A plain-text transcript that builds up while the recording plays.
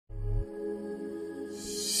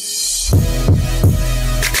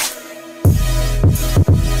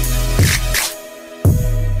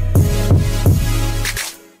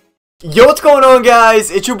Yo, what's going on,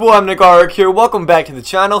 guys? It's your boy NickArg here. Welcome back to the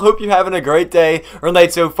channel. Hope you're having a great day or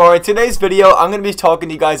night so far. In today's video, I'm going to be talking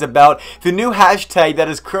to you guys about the new hashtag that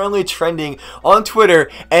is currently trending on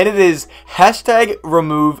Twitter, and it is hashtag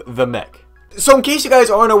remove the Mech. So in case you guys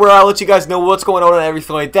aren't aware, I'll let you guys know what's going on and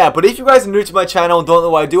everything like that. But if you guys are new to my channel and don't know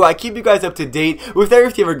what I do, I keep you guys up to date with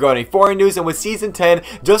everything regarding foreign news. And with Season 10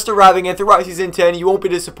 just arriving and throughout Season 10, you won't be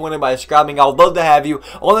disappointed by subscribing. I would love to have you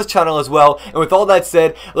on this channel as well. And with all that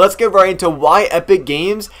said, let's get right into why Epic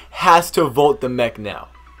Games has to vote the Mech now.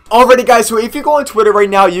 Alrighty guys, so if you go on Twitter right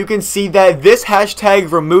now, you can see that this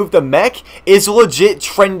hashtag remove the Mech is legit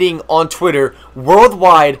trending on Twitter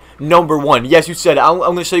worldwide #1. Yes, you said it. I'm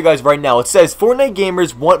going to show you guys right now. It says Fortnite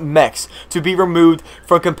gamers want mechs to be removed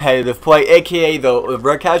from competitive play, aka the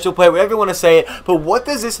red casual play, whatever you want to say it. But what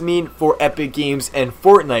does this mean for Epic Games and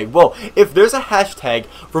Fortnite? Well, if there's a hashtag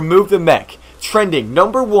remove the Mech trending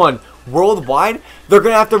 #1 worldwide, they're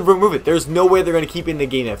going to have to remove it. There's no way they're going to keep it in the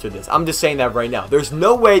game after this. I'm just saying that right now. There's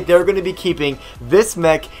no way they're going to be keeping this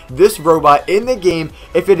mech, this robot in the game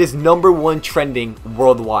if it is #1 trending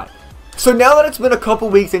worldwide. So now that it's been a couple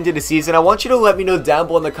weeks into the season, I want you to let me know down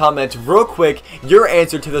below in the comments real quick your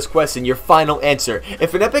answer to this question, your final answer.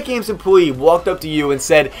 If an Epic Games employee walked up to you and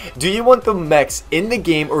said, do you want the mechs in the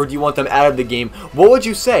game or do you want them out of the game, what would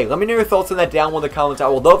you say? Let me know your thoughts on that down below in the comments. I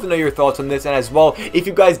would love to know your thoughts on this. And as well, if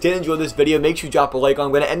you guys did enjoy this video, make sure you drop a like.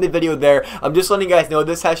 I'm going to end the video there. I'm just letting you guys know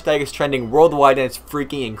this hashtag is trending worldwide and it's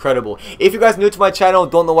freaking incredible. If you guys are new to my channel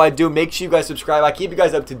and don't know what I do, make sure you guys subscribe. I keep you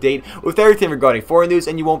guys up to date with everything regarding foreign news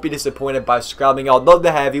and you won't be disappointed by subscribing. I'd love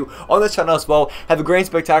to have you on this channel as well. Have a great and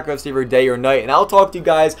spectacular rest of your day or night, and I'll talk to you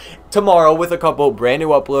guys tomorrow with a couple brand new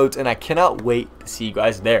uploads, and I cannot wait to see you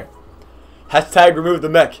guys there. Hashtag remove the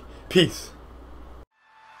Mech. Peace.